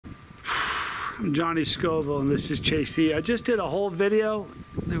I'm Johnny Scoville, and this is Chase T. I just did a whole video.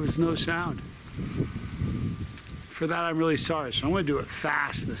 There was no sound. For that, I'm really sorry. So I'm going to do it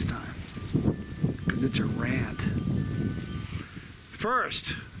fast this time, because it's a rant.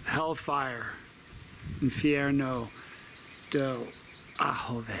 First, Hellfire, Infierno Del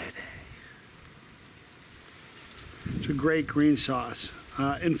Ajo Verdis. It's a great green sauce.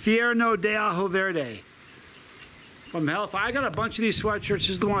 Infierno Del Ajo Verdis from Hellfire. I got a bunch of these sweatshirts. This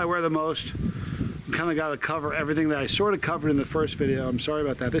is the one I wear the most. Kind of got to cover everything that I sort of covered in the first video. I'm sorry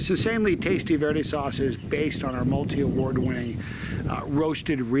about that. This insanely tasty Verde sauce is based on our multi-award winning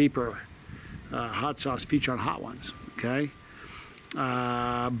Roasted Reaper hot sauce featured on Hot Ones. Okay,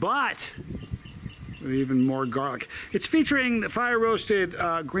 but with even more garlic. It's featuring the fire roasted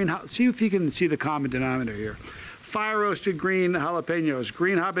green. See if you can see the common denominator here. Fire roasted green jalapenos,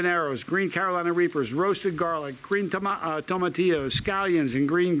 green habaneros, green Carolina Reapers, roasted garlic, green tomatillos, scallions, and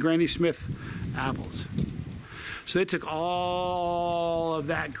green Granny Smith apples. So they took all of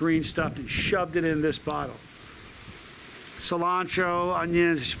that green stuff and shoved it in this bottle. Cilantro,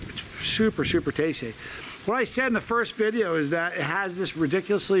 onions, super, super tasty. What I said in the first video is that it has this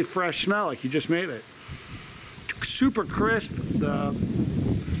ridiculously fresh smell, like you just made it. Super crisp.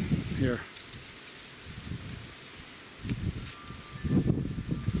 Here.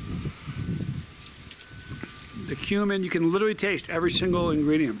 The cumin, you can literally taste every single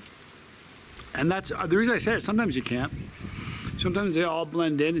ingredient. And that's the reason I said it. Sometimes you can't. Sometimes they all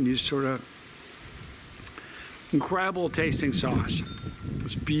blend in and you sort of... Incredible tasting sauce.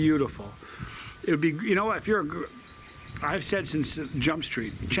 It's beautiful. It would be, you know what, if you're I've said since Jump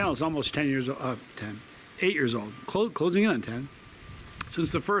Street, the channel is almost 8 years old, closing in on 10.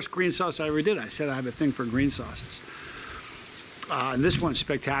 Since the first green sauce I ever did, I said I have a thing for green sauces. And this one's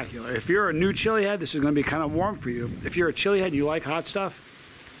spectacular. If you're a new chili head, this is going to be kind of warm for you. If you're a chili head and you like hot stuff,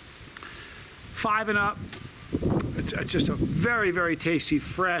 5 and up. It's just a very, very tasty,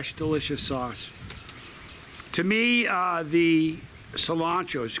 fresh, delicious sauce. To me, the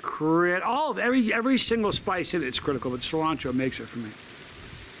cilantro is every single spice in it is critical, but cilantro makes it for me.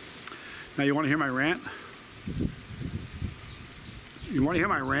 Now, you want to hear my rant? You want to hear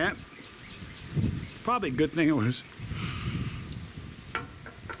my rant? Probably a good thing it was.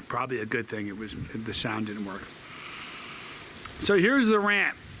 Probably a good thing it was. The sound didn't work. So here's the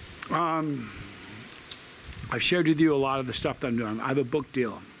rant. I've shared with you a lot of the stuff that I'm doing. I have a book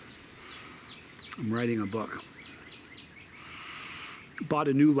deal. I'm writing a book. Bought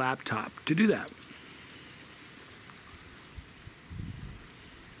a new laptop to do that.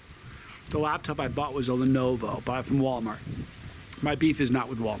 The laptop I bought was a Lenovo. Bought it from Walmart. My beef is not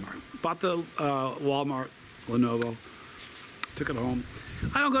with Walmart. Bought the Walmart Lenovo. Took it home.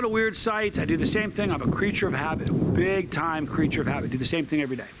 I don't go to weird sites. I do the same thing. I'm a creature of habit. Big time creature of habit. Do the same thing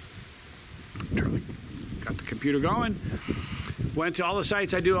every day. Got the computer going. Went to all the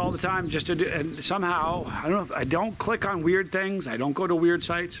sites I do all the time just to do, and somehow, I don't know, if I don't click on weird things. I don't go to weird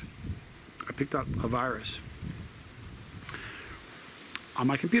sites. I picked up a virus on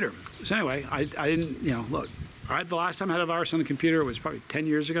my computer. So anyway, I didn't, look, the last time I had a virus on the computer was probably 10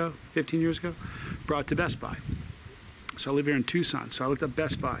 years ago, 15 years ago. Brought it to Best Buy. So I live here in Tucson, so I looked up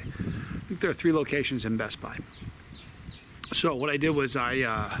Best Buy. I think there are 3 locations in Best Buy. So what I did was I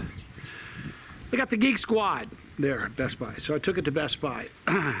got the Geek Squad there at Best Buy. So I took it to Best Buy.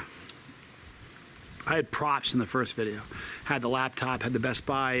 I had props in the first video. Had the laptop, had the Best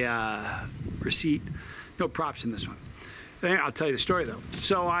Buy receipt. No props in this one. I'll tell you the story though.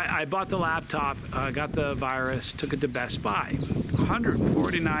 So I bought the laptop, got the virus, took it to Best Buy.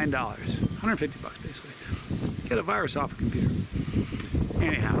 $149, $150 basically. Get a virus off a computer.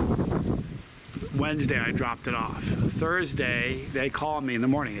 Anyhow, Wednesday I dropped it off. Thursday they called me in the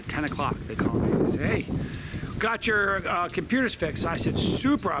morning at 10 o'clock. They called me and say, hey, got your computers fixed. I said,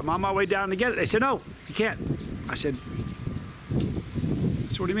 super, I'm on my way down to get it. They said, no, you can't. I said,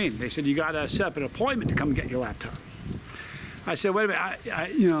 so what do you mean? They said, you got to set up an appointment to come get your laptop. I said, wait a minute,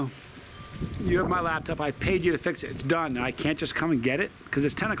 you have my laptop. I paid you to fix it. It's done. I can't just come and get it because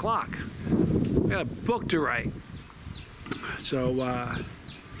it's 10 o'clock. I got a book to write. So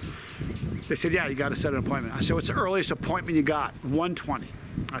they said, yeah, you got to set an appointment. I said, what's the earliest appointment you got? 1:20.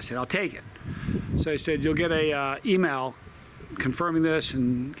 I said, I'll take it. So they said, you'll get a email confirming this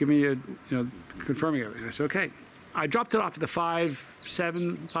and give me confirming everything. I said, okay. I dropped it off at the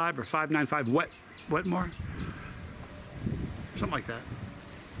 575 or 595 Wetmore. Something like that.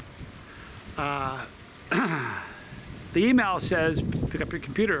 The email says, pick up your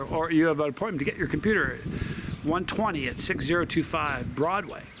computer, or you have an appointment to get your computer at 1:20 at 6025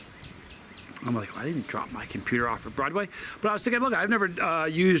 Broadway. I'm like, well, I didn't drop my computer off at Broadway. But I was thinking, look, I've never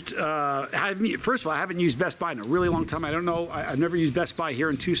first of all, I haven't used Best Buy in a really long time. I don't know. I've never used Best Buy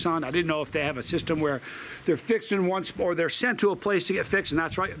here in Tucson. I didn't know if they have a system where they're fixed in one spot or they're sent to a place to get fixed, and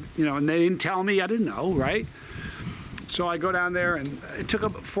that's right. You know, and they didn't tell me. I didn't know, right? So I go down there, and it took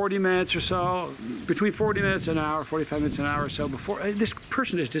up 40 minutes or so, between 40 minutes and an hour, 45 minutes an hour or so before this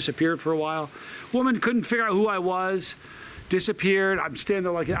person just disappeared for a while. Woman couldn't figure out who I was. Disappeared. I'm standing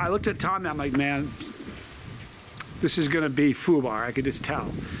there like, I looked at Tommy, I'm like, man, this is going to be FUBAR. I could just tell.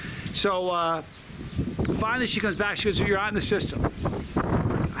 So finally she comes back. She goes, you're out in the system.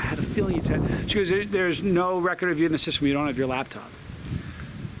 I had a feeling you'd said. She goes, there's no record of you in the system. You don't have your laptop.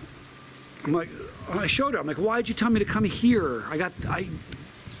 I'm like, I showed her. I'm like, why did you tell me to come here?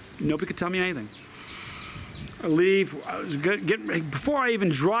 Nobody could tell me anything. I leave. I was before I even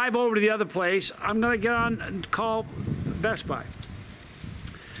drive over to the other place, I'm going to get on and call Best Buy.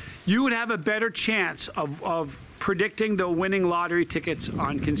 You would have a better chance of predicting the winning lottery tickets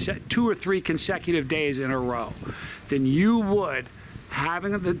on 2 or 3 consecutive days in a row than you would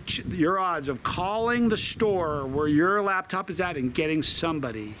having your odds of calling the store where your laptop is at and getting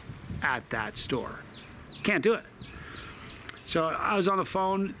somebody at that store. You can't do it. So I was on the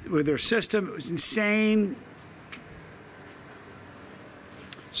phone with their system. It was insane.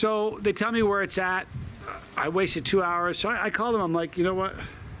 So they tell me where it's at. I wasted 2 hours. So I called them. I'm like, you know what?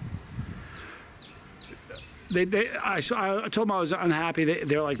 I told them I was unhappy.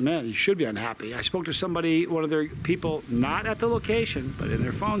 They're like, man, you should be unhappy. I spoke to somebody, one of their people, not at the location, but in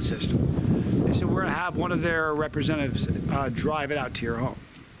their phone system. They said, we're going to have one of their representatives drive it out to your home.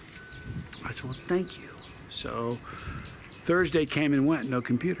 I said, well, thank you. So Thursday came and went, no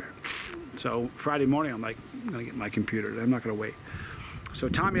computer. So Friday morning, I'm like, I'm going to get my computer. I'm not going to wait. So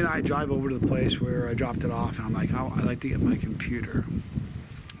Tommy and I drive over to the place where I dropped it off, and I'm like, I'd like to get my computer.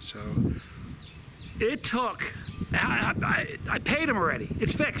 So it took, I paid him already.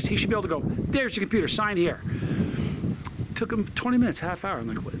 It's fixed. He should be able to go, there's your computer, sign here. It took him 20 minutes, half hour. I'm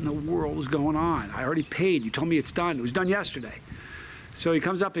like, what in the world is going on? I already paid. You told me it's done. It was done yesterday. So he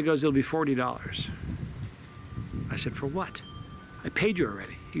comes up and he goes, it'll be $40. I said, for what? I paid you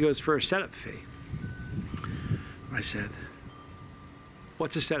already. He goes, for a setup fee. I said,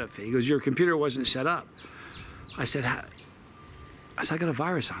 what's a setup fee? He goes, your computer wasn't set up. I said, I got a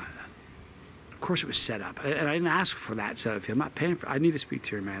virus on it. Of course it was set up. And I didn't ask for that setup fee. I'm not paying for it. I need to speak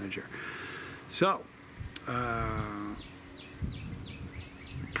to your manager. So,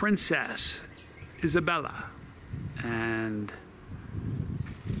 Princess Isabella and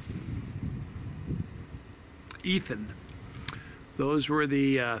Ethan, those were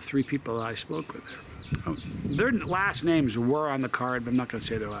the 3 people that I spoke with there. Their last names were on the card, but I'm not going to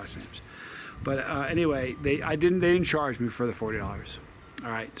say their last names. But anyway, they didn't charge me for the $40.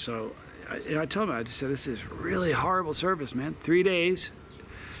 All right, so I told them, I just said, this is really horrible service, man. 3 days,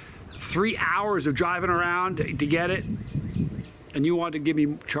 3 hours of driving around to get it, and you want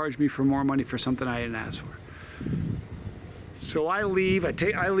to charge me for more money for something I didn't ask for. So I leave.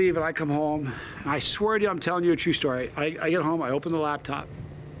 I leave, and I come home. And I swear to you, I'm telling you a true story. I get home. I open the laptop.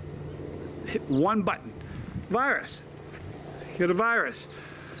 Hit one button. Virus. Get a virus.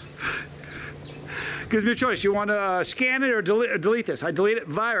 Gives me a choice. You want to scan it or delete this? I delete it.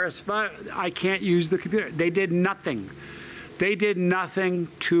 Virus. I can't use the computer. They did nothing. They did nothing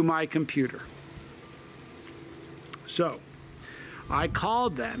to my computer. So I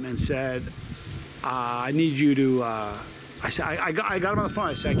called them and said, I need you to... I said, I got him on the phone.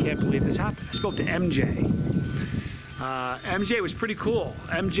 I said, I can't believe this happened. I spoke to MJ. MJ was pretty cool.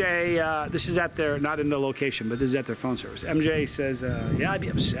 MJ, this is at their, not in the location, but this is at their phone service. MJ says, yeah, I'd be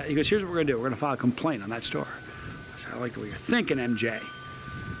upset. He goes, here's what we're going to do. We're going to file a complaint on that store. I said, I like the way you're thinking, MJ.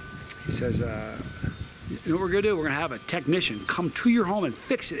 He says, you know what we're going to do? We're going to have a technician come to your home and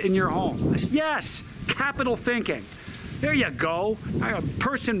fix it in your home. I said, yes, capital thinking. There you go. I'm a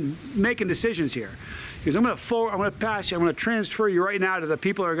person making decisions here. Because I'm going to pass you. I'm going to transfer you right now to the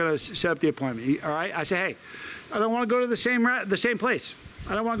people that are going to set up the appointment. All right? I say, hey, I don't want to go to the same place.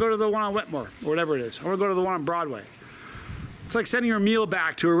 I don't want to go to the one on Wetmore or whatever it is. I want to go to the one on Broadway. It's like sending your meal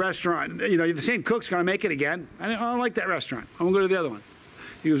back to a restaurant. You know, the same cook's going to make it again. I don't like that restaurant. I'm going to go to the other one.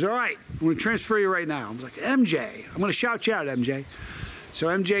 He goes, all right, I'm going to transfer you right now. I was like, MJ. I'm going to shout you out, MJ. So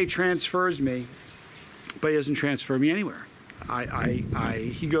MJ transfers me, but he doesn't transfer me anywhere.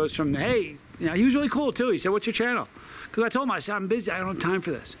 He goes from, hey, you know, he was really cool too. He said, what's your channel? Because I told him, I said, I'm busy. I don't have time for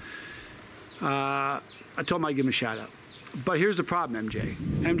this. I told him I'd give him a shout out. But here's the problem, MJ.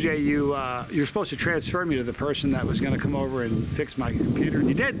 MJ, you're supposed to transfer me to the person that was going to come over and fix my computer, and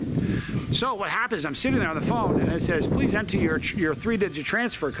you didn't. So what happens, I'm sitting there on the phone, and it says, please enter your 3-digit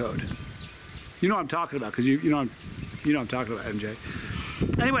transfer code. You know what I'm talking about, because you know what I'm talking about, MJ.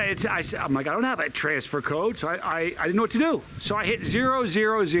 Anyway, I'm like, I don't have a transfer code, so I didn't know what to do. So I hit 000.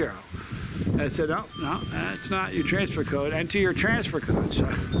 And I said, no, that's not your transfer code. Enter your transfer code. So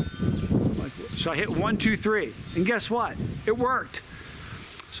I hit 123, and guess what? It worked.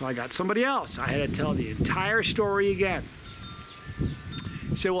 So I got somebody else. I had to tell the entire story again.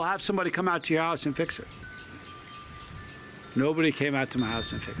 He said, we'll have somebody come out to your house and fix it. Nobody came out to my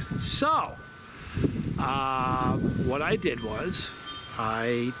house and fixed it. So what I did was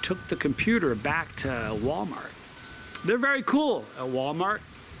I took the computer back to Walmart. They're very cool at Walmart.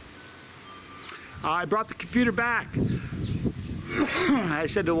 I brought the computer back. I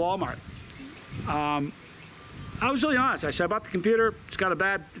said to Walmart, I was really honest. I said, I bought the computer. It's got a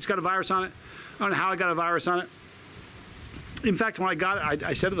virus on it. I don't know how I got a virus on it. In fact, when I got it,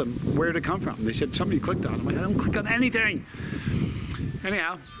 I said to them, where did it come from? They said, somebody clicked on it. I'm like, I don't click on anything.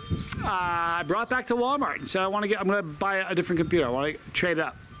 Anyhow, I brought it back to Walmart and said, I'm going to buy a different computer. I want to trade it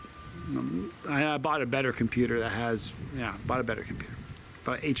up. I bought a better computer bought a better computer.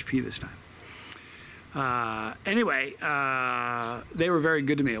 Bought HP this time. Anyway, they were very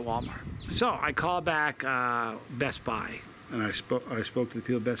good to me at Walmart. So I called back Best Buy, and I spoke to the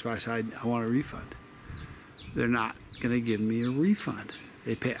people at Best Buy. I said, I want a refund. They're not going to give me a refund.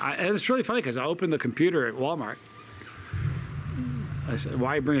 They pay, and it's really funny because I opened the computer at Walmart. I said,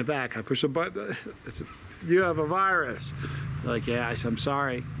 why are you bringing it back? I push a button. I said, you have a virus. They're like, yeah. I said, I'm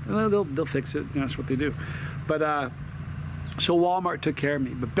sorry. Well, they'll fix it. That's what they do. But so Walmart took care of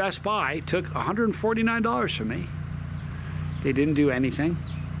me. But Best Buy took $149 from me. They didn't do anything.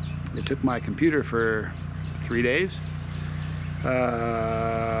 They took my computer for 3 days.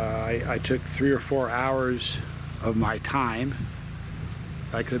 I took 3 or 4 hours of my time.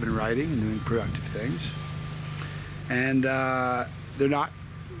 I could have been writing and doing productive things. And they're not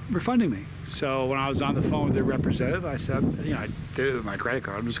refunding me. So when I was on the phone with their representative, I said, I did it with my credit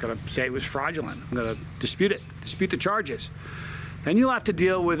card. I'm just going to say it was fraudulent. I'm going to dispute it, dispute the charges. Then you'll have to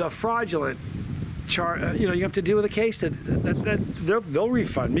deal with a fraudulent charge. You have to deal with a case that they'll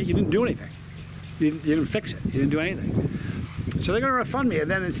refund me. You didn't do anything. You didn't fix it. You didn't do anything. So they're going to refund me. And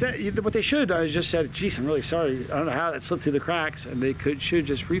then instead, what they should have done is just said, geez, I'm really sorry. I don't know how that slipped through the cracks. And they should have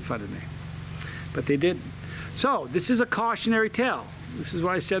just refunded me. But they didn't. So this is a cautionary tale. This is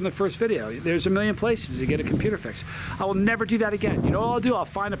what I said in the first video. There's a million places to get a computer fix. I will never do that again. You know what I'll do? I'll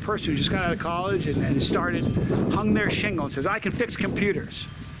find a person who just got out of college and hung their shingle and says, I can fix computers.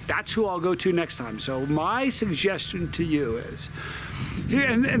 That's who I'll go to next time. So my suggestion to you is,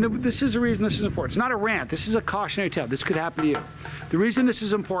 this is the reason this is important. It's not a rant. This is a cautionary tale. This could happen to you. The reason this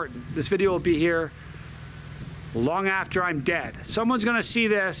is important, this video will be here long after I'm dead. Someone's going to see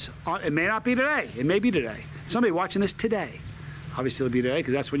this. It may not be today. It may be today. Somebody watching this today. Obviously it'll be today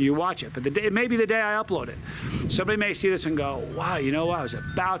because that's when you watch it. But it may be the day I upload it. Somebody may see this and go, wow, you know what? I was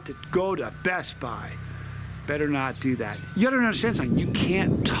about to go to Best Buy. Better not do that. You gotta understand something. You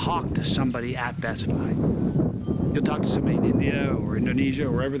can't talk to somebody at Best Buy. You'll talk to somebody in India or Indonesia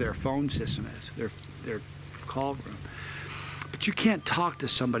or wherever their phone system is, their call room. But you can't talk to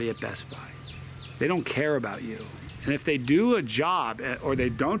somebody at Best Buy. They don't care about you. And if they do a job, or they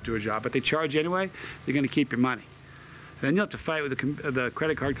don't do a job, but they charge you anyway, they're gonna keep your money. Then you'll have to fight with the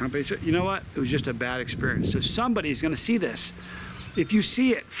credit card company. So, you know what? It was just a bad experience. So somebody's going to see this. If you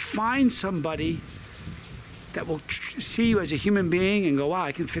see it, find somebody that will see you as a human being and go, wow,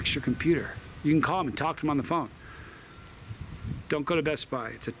 I can fix your computer. You can call them and talk to them on the phone. Don't go to Best Buy.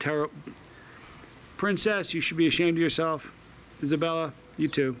 It's a terrible... Princess, you should be ashamed of yourself. Isabella, you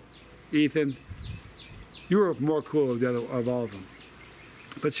too. Ethan, you were more cool of all of them.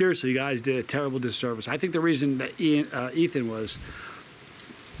 But seriously, you guys did a terrible disservice. I think the reason that Ethan was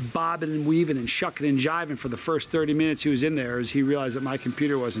bobbing and weaving and shucking and jiving for the first 30 minutes he was in there is he realized that my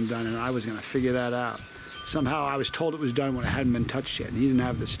computer wasn't done and I was going to figure that out. Somehow I was told it was done when it hadn't been touched yet, and he didn't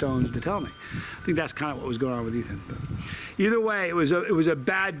have the stones to tell me. I think that's kind of what was going on with Ethan. But either way, it was a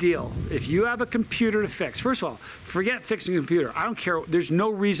bad deal. If you have a computer to fix, first of all, forget fixing a computer. I don't care. There's no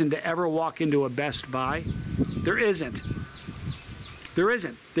reason to ever walk into a Best Buy. There isn't. There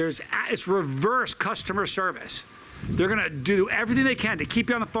isn't. It's reverse customer service. They're going to do everything they can to keep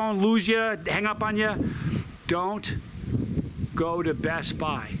you on the phone, lose you, hang up on you. Don't go to Best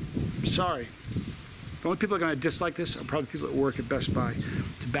Buy. I'm sorry. The only people that are going to dislike this are probably people that work at Best Buy.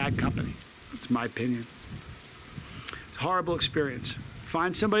 It's a bad company. It's my opinion. It's a horrible experience.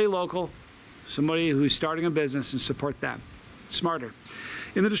 Find somebody local, somebody who's starting a business, and support them. Smarter.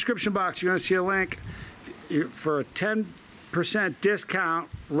 In the description box, you're going to see a link for a 10% discount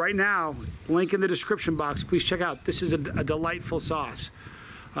right now. Link in the description box. Please check out. This is a delightful sauce.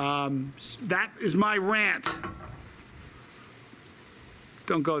 That is my rant.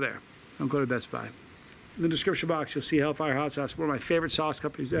 Don't go there. Don't go to Best Buy. In the description box, you'll see Hellfire Hot Sauce, one of my favorite sauce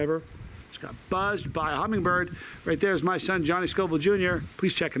companies ever. Just got buzzed by a hummingbird. Right there is my son, Johnny Scoville Jr.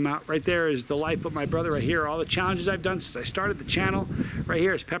 Please check him out. Right there is the life of my brother. Right here, all the challenges I've done since I started the channel. Right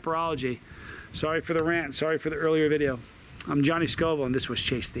here is Pepperology. Sorry for the rant. Sorry for the earlier video. I'm Johnny Scoville, and this was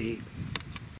Chase the Heat.